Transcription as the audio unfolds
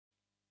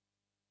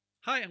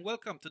Hi and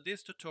welcome to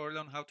this tutorial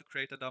on how to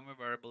create a dummy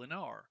variable in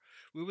R.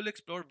 We will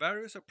explore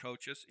various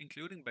approaches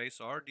including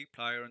base R,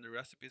 dplyr and the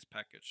recipes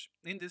package.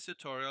 In this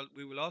tutorial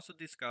we will also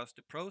discuss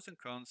the pros and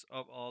cons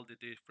of all the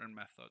different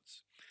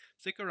methods.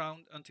 Stick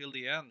around until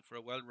the end for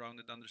a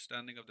well-rounded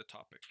understanding of the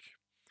topic.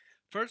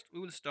 First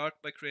we will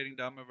start by creating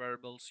dummy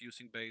variables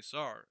using base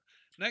R.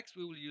 Next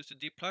we will use the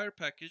dplyr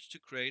package to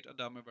create a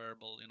dummy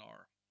variable in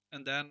R.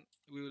 And then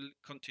we will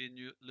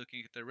continue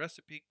looking at the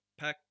recipe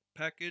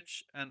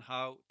package and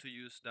how to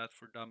use that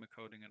for dummy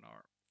coding in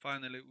R.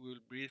 Finally, we will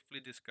briefly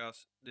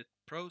discuss the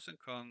pros and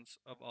cons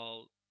of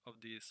all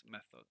of these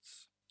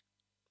methods.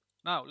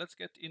 Now, let's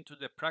get into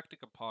the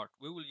practical part.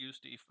 We will use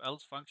the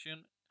if-else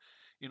function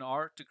in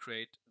R to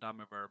create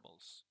dummy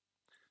variables.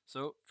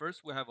 So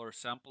first we have our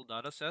sample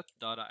dataset,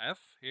 data_f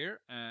here.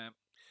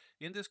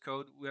 In this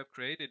code, we have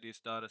created this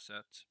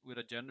dataset with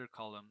a gender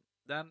column.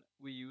 Then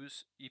we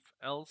use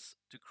if-else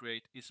to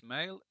create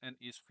isMale and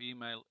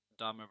isFemale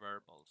dummy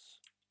variables,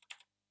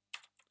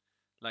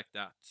 like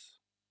that.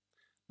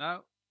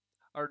 Now,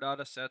 our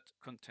dataset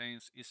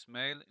contains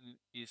isMale and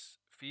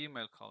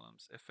isFemale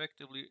columns,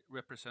 effectively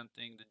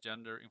representing the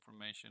gender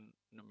information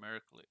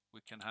numerically.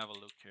 We can have a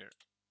look here.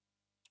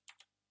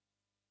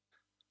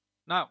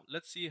 Now,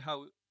 let's see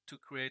how to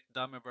create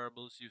dummy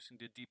variables using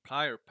the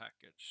dplyr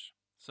package.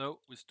 So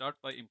we start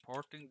by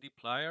importing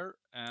dplyr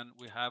and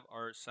we have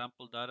our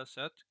sample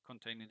dataset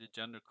containing the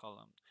gender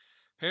column.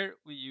 Here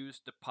we use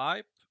the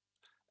pipe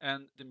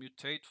and the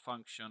mutate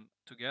function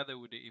together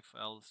with the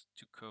if-else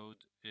to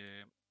code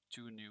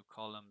two new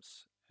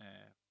columns,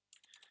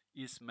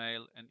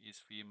 isMale and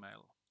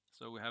isFemale.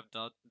 So we have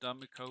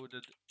dummy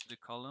coded the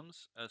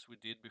columns as we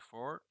did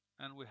before,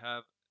 and we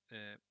have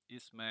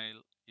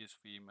isMale,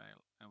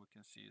 isFemale, and we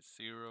can see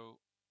 0,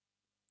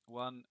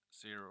 1,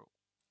 0.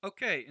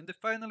 Okay, in the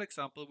final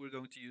example we're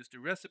going to use the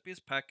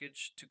recipes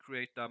package to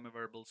create dummy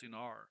variables in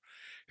R.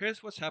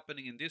 Here's what's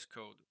happening in this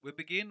code. We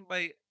begin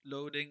by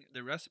loading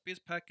the recipes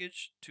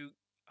package to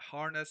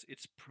harness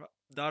its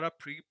data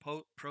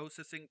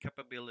pre-processing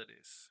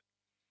capabilities.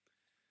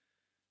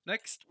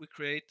 Next, we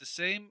create the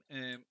same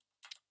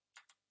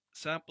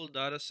sample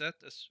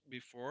dataset as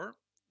before.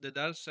 The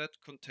dataset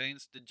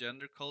contains the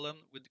gender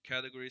column with the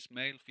categories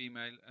male,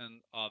 female,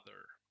 and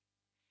other.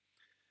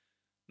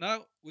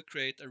 Now we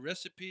create a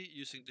recipe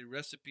using the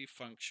recipe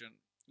function.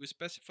 We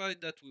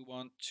specified that we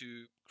want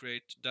to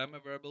create dummy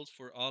variables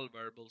for all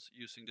variables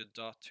using the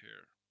dot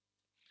here.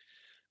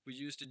 We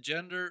use the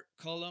gender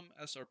column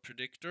as our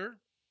predictor.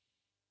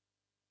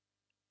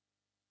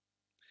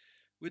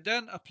 We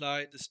then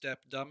apply the step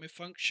dummy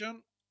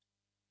function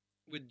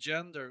with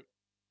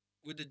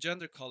the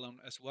gender column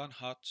as one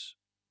hot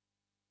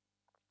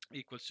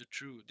equals to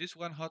true. This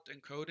one hot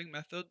encoding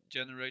method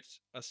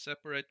generates a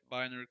separate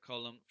binary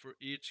column for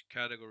each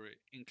category,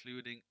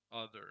 including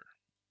other.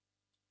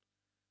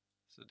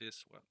 So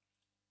this one.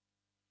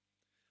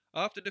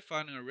 After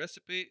defining a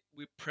recipe,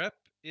 we prep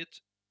it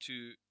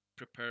to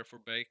prepare for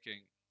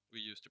baking.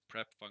 We use the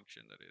prep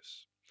function, that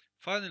is.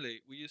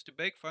 Finally, we use the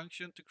bake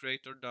function to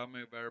create our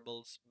dummy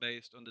variables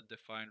based on the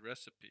defined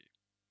recipe.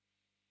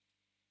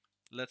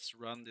 Let's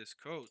run this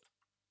code.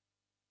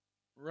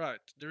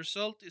 Right, the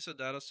result is a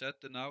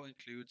dataset that now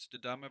includes the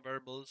dummy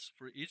variables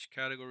for each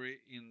category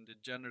in the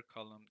gender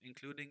column,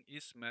 including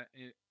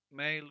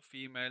male,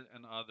 female,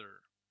 and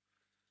other.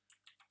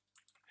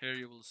 Here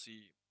you will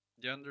see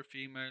gender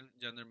female,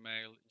 gender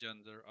male,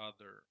 gender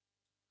other,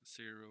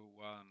 0,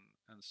 1,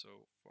 and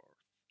so forth.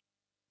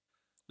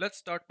 Let's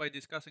start by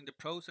discussing the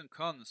pros and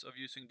cons of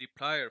using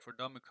dplyr for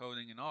dummy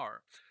coding in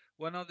R.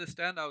 One of the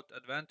standout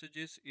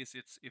advantages is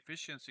its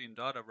efficiency in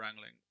data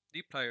wrangling.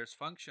 dplyr's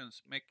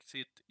functions makes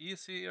it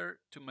easier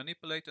to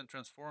manipulate and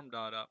transform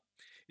data.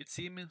 It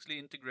seamlessly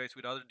integrates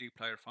with other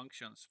dplyr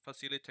functions,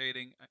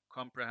 facilitating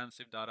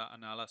comprehensive data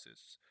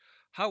analysis.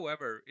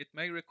 However, it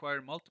may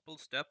require multiple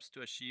steps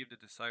to achieve the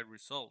desired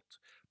result,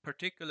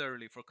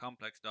 particularly for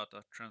complex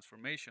data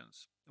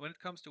transformations. When it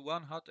comes to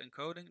one-hot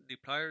encoding,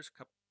 dplyr's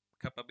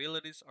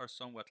capabilities are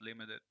somewhat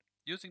limited.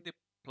 Using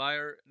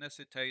dplyr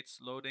necessitates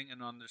loading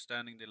and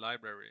understanding the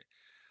library,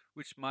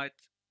 which might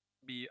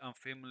be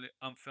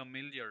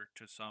unfamiliar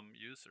to some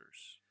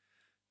users.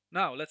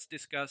 Now let's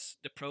discuss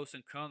the pros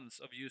and cons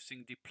of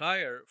using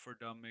dplyr for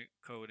dummy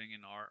coding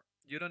in R.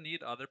 You don't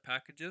need other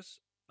packages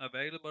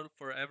available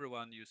for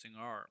everyone using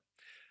R.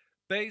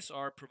 Base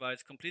R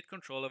provides complete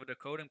control over the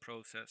coding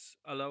process,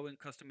 allowing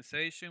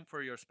customization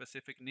for your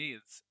specific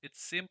needs.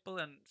 It's simple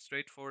and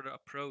straightforward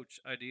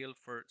approach, ideal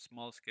for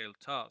small-scale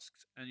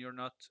tasks, and you're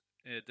not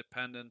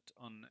dependent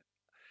on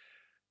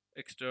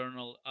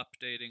external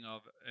updating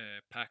of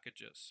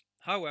packages.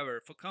 However,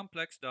 for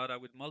complex data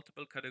with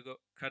multiple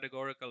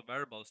categorical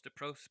variables, the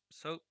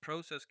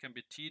process can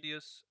be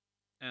tedious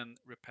and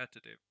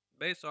repetitive.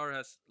 Base R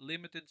has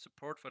limited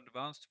support for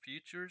advanced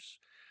features,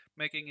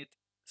 making it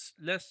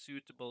less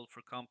suitable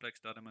for complex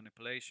data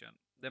manipulation.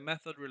 The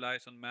method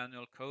relies on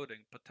manual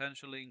coding,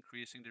 potentially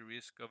increasing the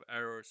risk of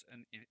errors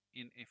and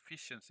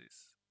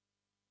inefficiencies.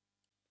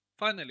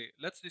 Finally,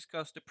 let's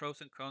discuss the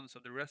pros and cons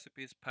of the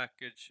recipes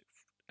package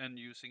and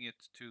using it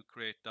to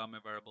create dummy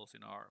variables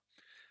in R.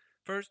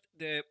 First,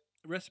 the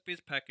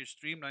recipes package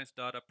streamlines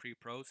data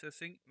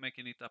pre-processing,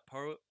 making it a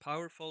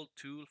powerful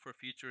tool for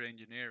feature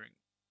engineering.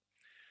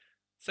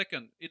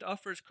 Second, it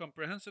offers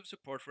comprehensive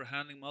support for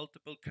handling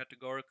multiple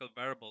categorical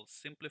variables,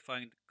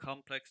 simplifying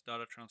complex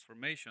data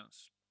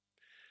transformations.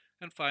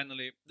 And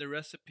finally, the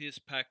recipes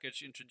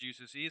package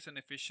introduces ease and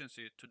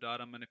efficiency to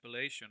data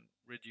manipulation,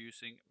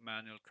 reducing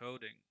manual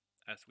coding,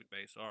 as with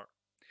base R.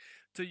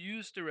 To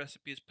use the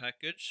recipes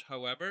package,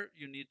 however,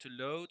 you need to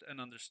load and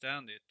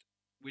understand it,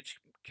 which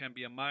can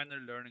be a minor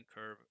learning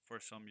curve for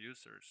some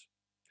users.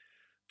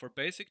 For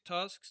basic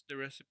tasks, the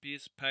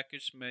recipes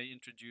package may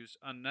introduce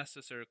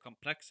unnecessary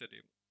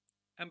complexity,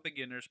 and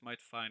beginners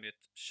might find it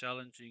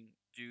challenging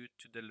due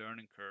to the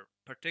learning curve,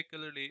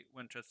 particularly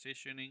when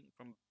transitioning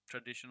from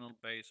traditional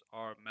base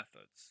R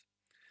methods.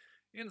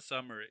 In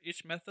summary,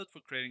 each method for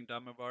creating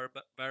dummy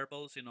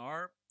variables in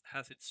R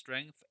has its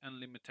strengths and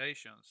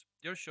limitations.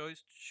 Your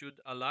choice should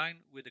align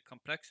with the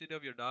complexity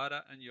of your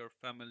data and your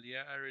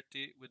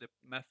familiarity with the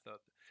method,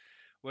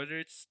 whether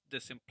it's the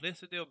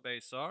simplicity of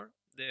base R,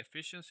 the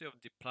efficiency of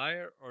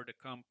dplyr, or the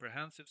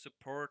comprehensive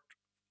support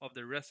of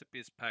the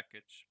recipes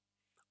package.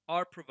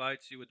 R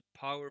provides you with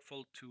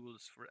powerful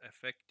tools for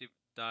effective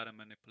data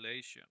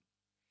manipulation.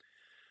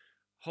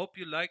 Hope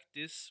you liked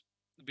this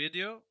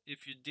video.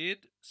 If you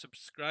did,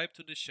 subscribe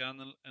to the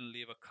channel and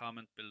leave a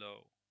comment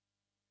below.